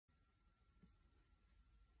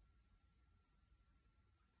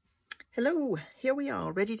Hello, here we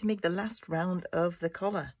are, ready to make the last round of the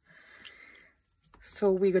collar.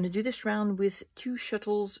 So we're going to do this round with 2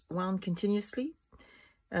 shuttles wound continuously.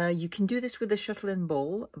 You can do this with a shuttle and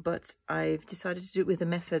ball, but I've decided to do it with a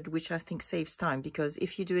method which I think saves time, because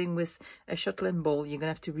if you're doing with a shuttle and ball, you're going to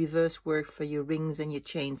have to reverse work for your rings and your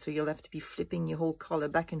chains, so you'll have to be flipping your whole collar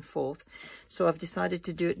back and forth. So I've decided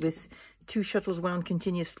to do it with 2 shuttles wound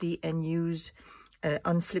continuously and use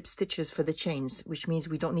unflipped stitches for the chains, which means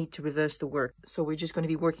we don't need to reverse the work. So we're just going to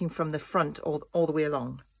be working from the front all the way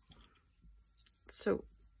along. So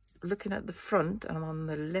looking at the front, I'm on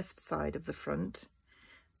the left side of the front.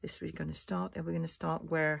 This we're going to start, and we're going to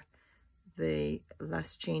start where the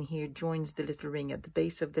last chain here joins the little ring, at the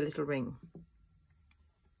base of the little ring.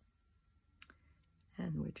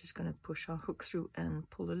 And we're just going to push our hook through and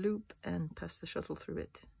pull a loop and pass the shuttle through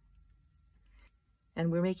it. And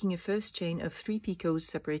we're making a first chain of 3 picots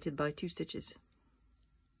separated by 2 stitches.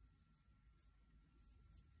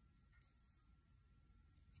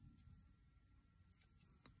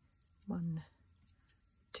 One,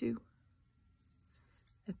 2,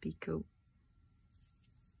 a picot,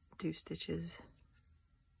 2 stitches,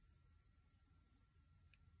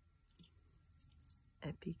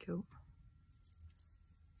 a picot,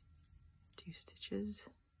 2 stitches,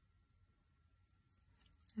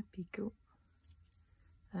 a picot,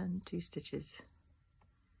 and 2 stitches.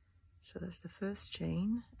 So that's the first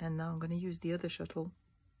chain, and now I'm going to use the other shuttle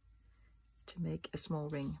to make a small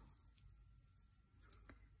ring.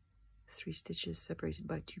 3 stitches separated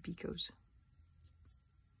by 2 picots,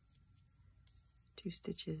 2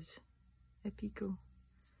 stitches, a picot,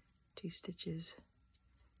 2 stitches,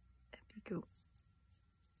 a picot,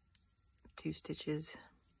 2 stitches,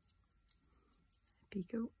 a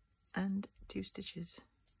picot, and 2 stitches.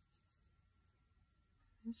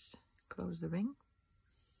 Let's close the ring.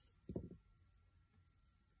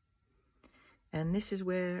 And this is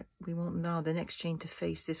where we want now the next chain to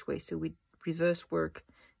face this way, so we reverse work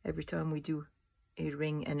every time we do a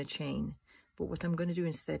ring and a chain. But what I'm going to do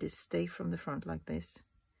instead is stay from the front like this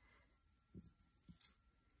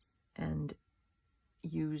and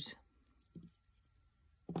use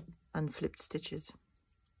unflipped stitches.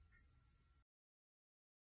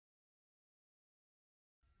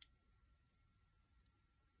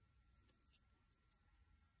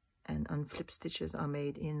 And unflipped stitches are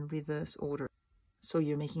made in reverse order. So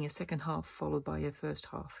you're making a second half followed by a first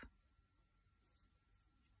half.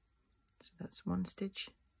 So that's 1 stitch,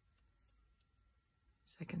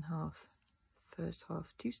 second half, first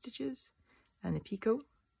half, 2 stitches, and a picot,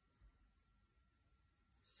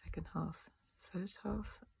 second half, first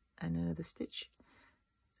half, and another stitch,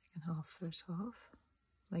 second half, first half,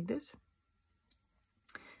 like this.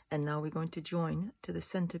 And now we're going to join to the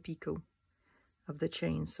center picot of the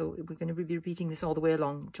chain. So we're going to be repeating this all the way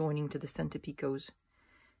along, joining to the center picots.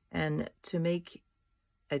 And to make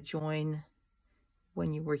a join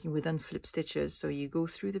when you're working with unflipped stitches, so you go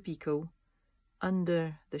through the picot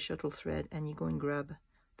under the shuttle thread and you go and grab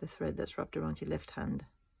the thread that's wrapped around your left hand,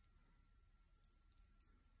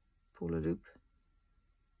 pull a loop,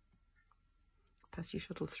 pass your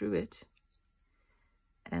shuttle through it,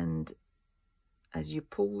 and as you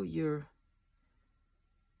pull with your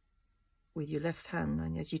left hand,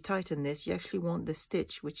 and as you tighten this, you actually want the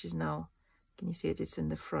stitch, which is now, can you see it? It's in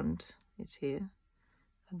the front, it's here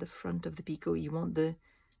at the front of the picot. You want that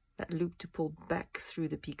loop to pull back through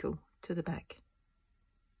the picot to the back,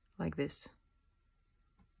 like this.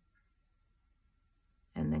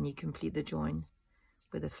 And then you complete the join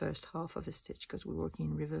with the first half of a stitch, because we're working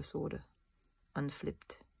in reverse order,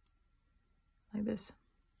 unflipped, like this.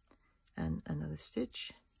 And another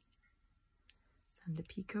stitch, and the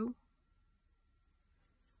picot,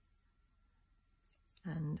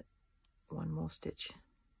 and 1 more stitch.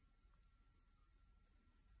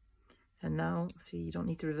 And now, see, you don't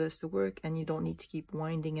need to reverse the work, and you don't need to keep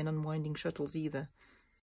winding and unwinding shuttles either.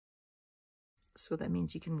 So that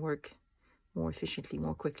means you can work more efficiently,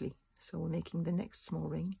 more quickly. So we're making the next small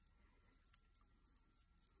ring.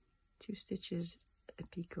 2 stitches, a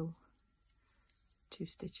picot, 2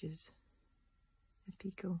 stitches, a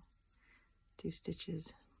picot, 2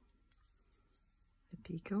 stitches, a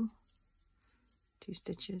picot, 2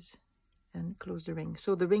 stitches, and close the ring.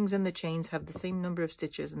 So the rings and the chains have the same number of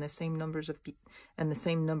stitches and the same numbers of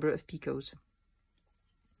number of picots.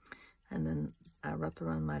 And then I wrap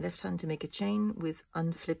around my left hand to make a chain with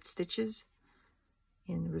unflipped stitches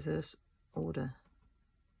in reverse order.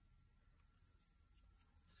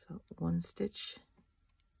 So 1 stitch,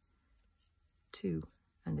 2,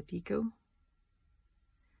 and a picot,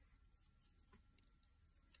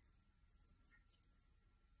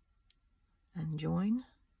 and join,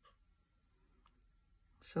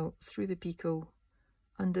 So through the picot,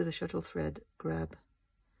 under the shuttle thread, grab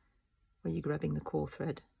where you're grabbing the core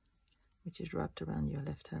thread, which is wrapped around your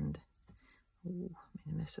left hand. Ooh,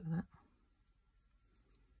 made a mess of that.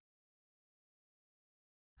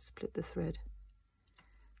 Split the thread.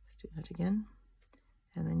 Let's do that again.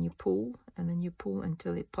 And then you pull, and then you pull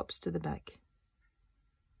until it pops to the back.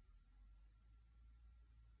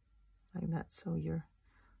 Like that. So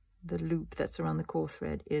the loop that's around the core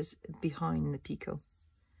thread is behind the picot.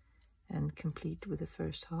 And complete with the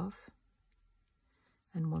first half.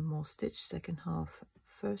 And one more stitch, second half,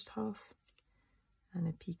 first half, and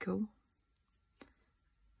a picot.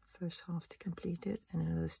 First half to complete it, and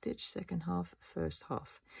another stitch, second half, first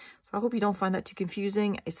half. So I hope you don't find that too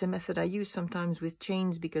confusing. It's a method I use sometimes with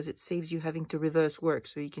chains because it saves you having to reverse work,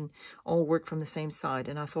 so you can all work from the same side.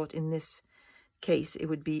 And I thought in this case it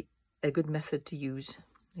would be a good method to use,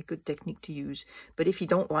 a good technique to use. But if you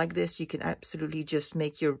don't like this, you can absolutely just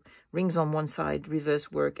make your rings on one side,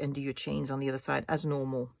 reverse work, and do your chains on the other side as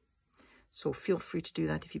normal. So feel free to do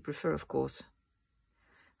that if you prefer, of course.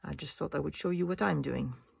 I just thought I would show you what I'm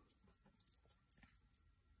doing.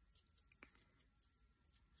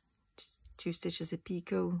 Two stitches a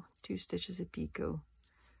picot, 2 stitches a picot,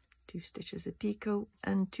 2 stitches a picot,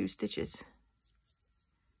 and 2 stitches.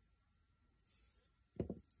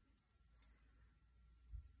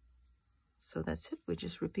 So that's it. We're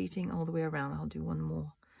just repeating all the way around. I'll do one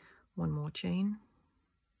more chain.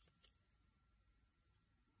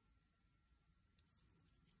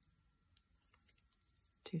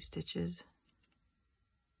 Two stitches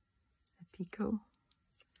a picot,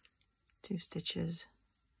 2 stitches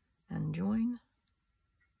and join.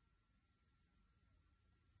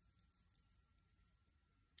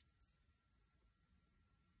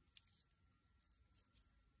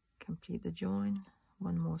 Complete the join,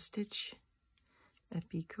 one more stitch, a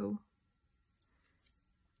picot,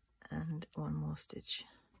 and one more stitch.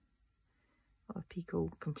 A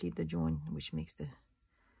picot, complete the join, which makes the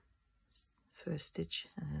first stitch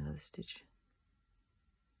and another stitch.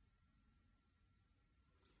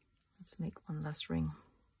 Let's make one last ring.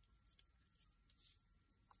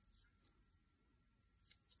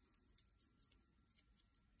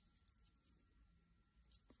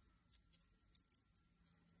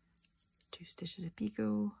 Two stitches a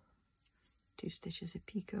picot, 2 stitches a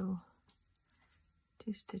picot,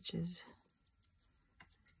 2 stitches,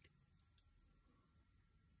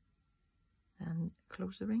 and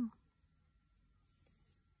close the ring.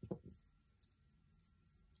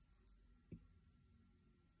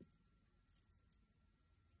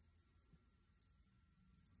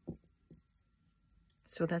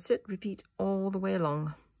 So that's it. Repeat all the way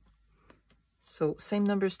along. So same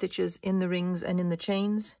number of stitches in the rings and in the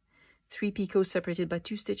chains. 3 picots separated by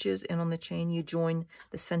 2 stitches, and on the chain you join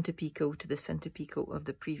the center picot to the center picot of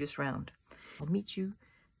the previous round. I'll meet you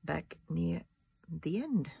back near the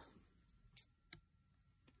end.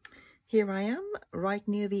 Here I am, right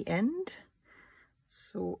near the end.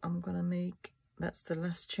 So I'm gonna make, that's the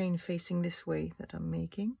last chain facing this way that I'm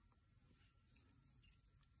making.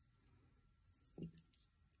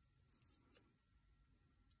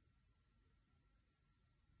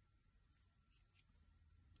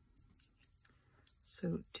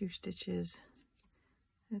 So 2 stitches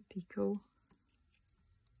a picot,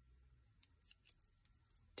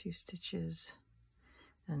 2 stitches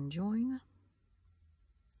and join.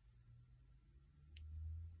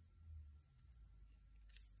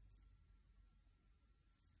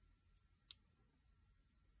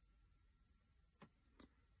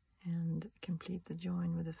 And complete the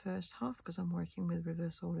join with the first half because I'm working with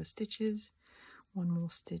reverse order stitches. One more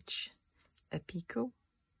stitch, a picot,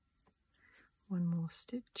 one more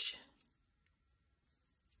stitch,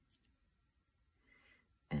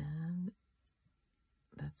 and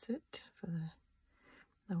that's it for the,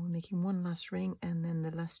 now we're making one last ring, and then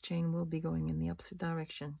the last chain will be going in the opposite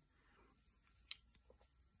direction.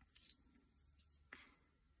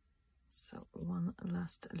 So one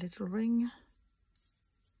last little ring.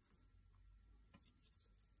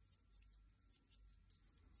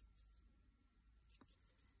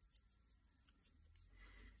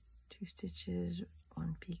 Two stitches,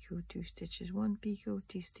 1 picot, 2 stitches, 1 picot,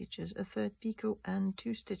 2 stitches, a third picot, and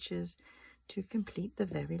 2 stitches to complete the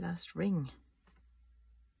very last ring.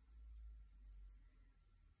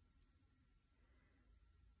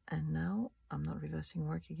 And now I'm not reversing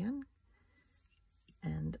work again,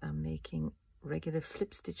 and I'm making regular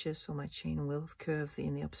flip stitches, so my chain will curve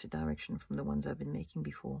in the opposite direction from the ones I've been making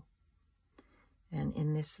before. And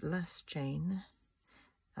in this last chain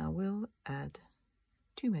I will add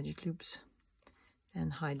 2 magic loops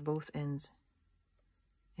and hide both ends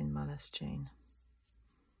in my last chain.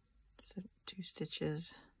 2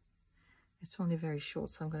 stitches. It's only very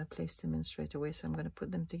short, so I'm going to place them in straight away. So I'm going to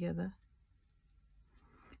put them together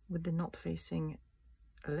with the knot facing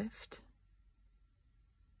left.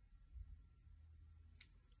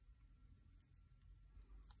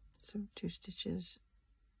 So 2 stitches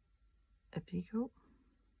a picot.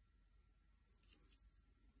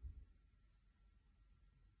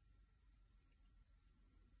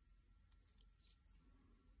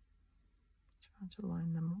 Try to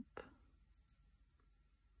line them up.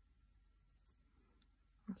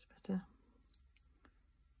 That's better.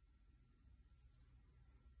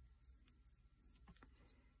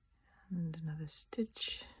 And another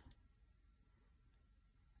stitch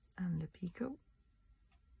and a picot.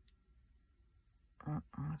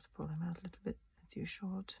 Let's pull them out a little bit, they're too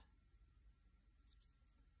short.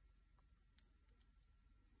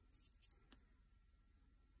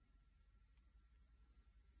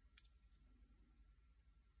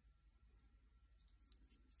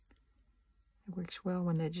 It works well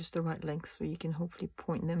when they're just the right length, so you can hopefully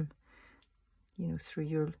point them, you know, through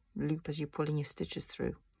your loop as you're pulling your stitches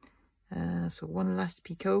through. So one last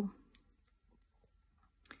picot.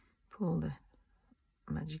 Pull the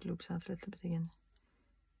magic loops out a little bit again.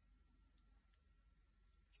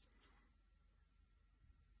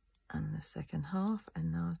 And the second half,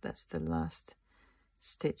 and now that's the last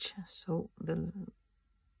stitch. So the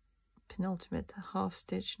penultimate half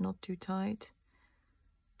stitch, not too tight.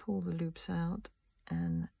 Pull the loops out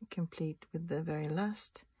and complete with the very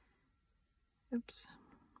last. Oops.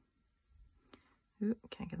 Ooh,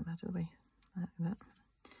 can't get them out of the way. Like that.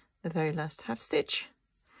 The very last half stitch.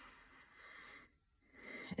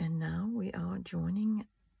 And now we are joining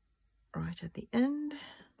right at the end,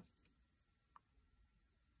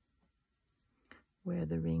 where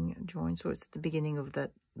the ring joins. So it's at the beginning of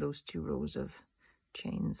those 2 rows of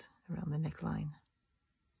chains around the neckline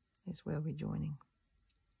is where we're joining.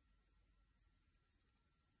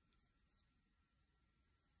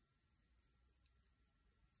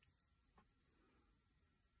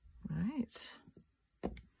 Right.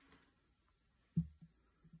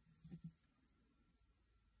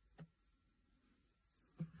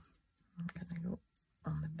 I'm gonna go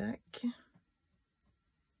on the back.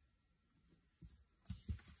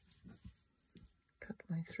 Cut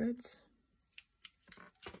my threads.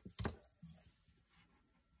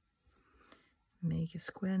 Make a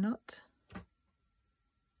square knot.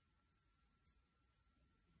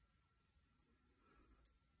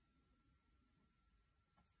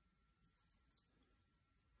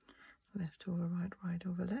 Left over right, right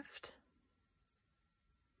over left.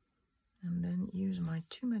 And then use my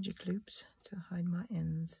 2 magic loops to hide my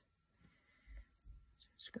ends. So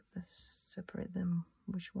just got this, separate them,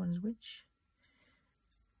 which one's which.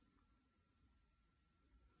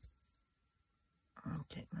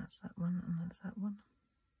 Okay, that's that one, and that's that one.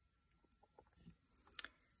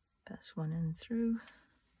 Pass one in through.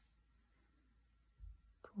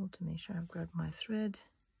 Pull to make sure I've grabbed my thread.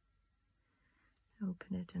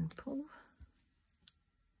 Open it and pull.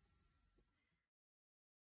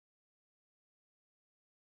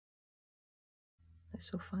 They're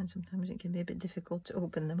so fine, sometimes it can be a bit difficult to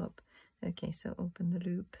open them up. Okay, so open the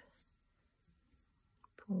loop,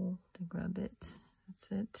 pull to grab it,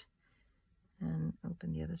 that's it. And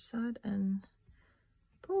open the other side and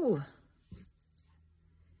pull.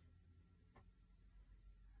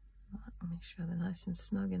 Make sure they're nice and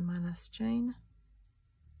snug in my last chain.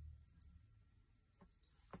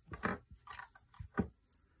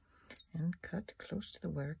 And cut close to the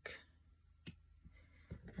work.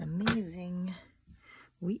 Amazing.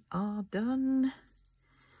 We are done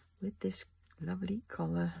with this lovely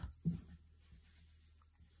collar.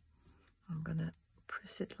 I'm gonna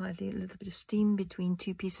press it lightly, a little bit of steam between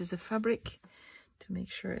 2 pieces of fabric to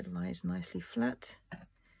make sure it lies nicely flat.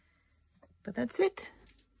 But that's it.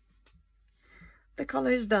 The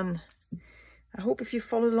collar is done. I hope if you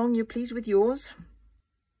follow along, you're pleased with yours.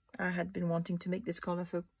 I had been wanting to make this collar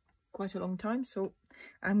for quite a long time, so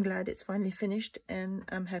I'm glad it's finally finished and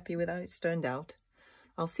I'm happy with how it's turned out.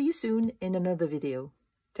 I'll see you soon in another video.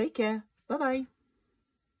 Take care. Bye-bye.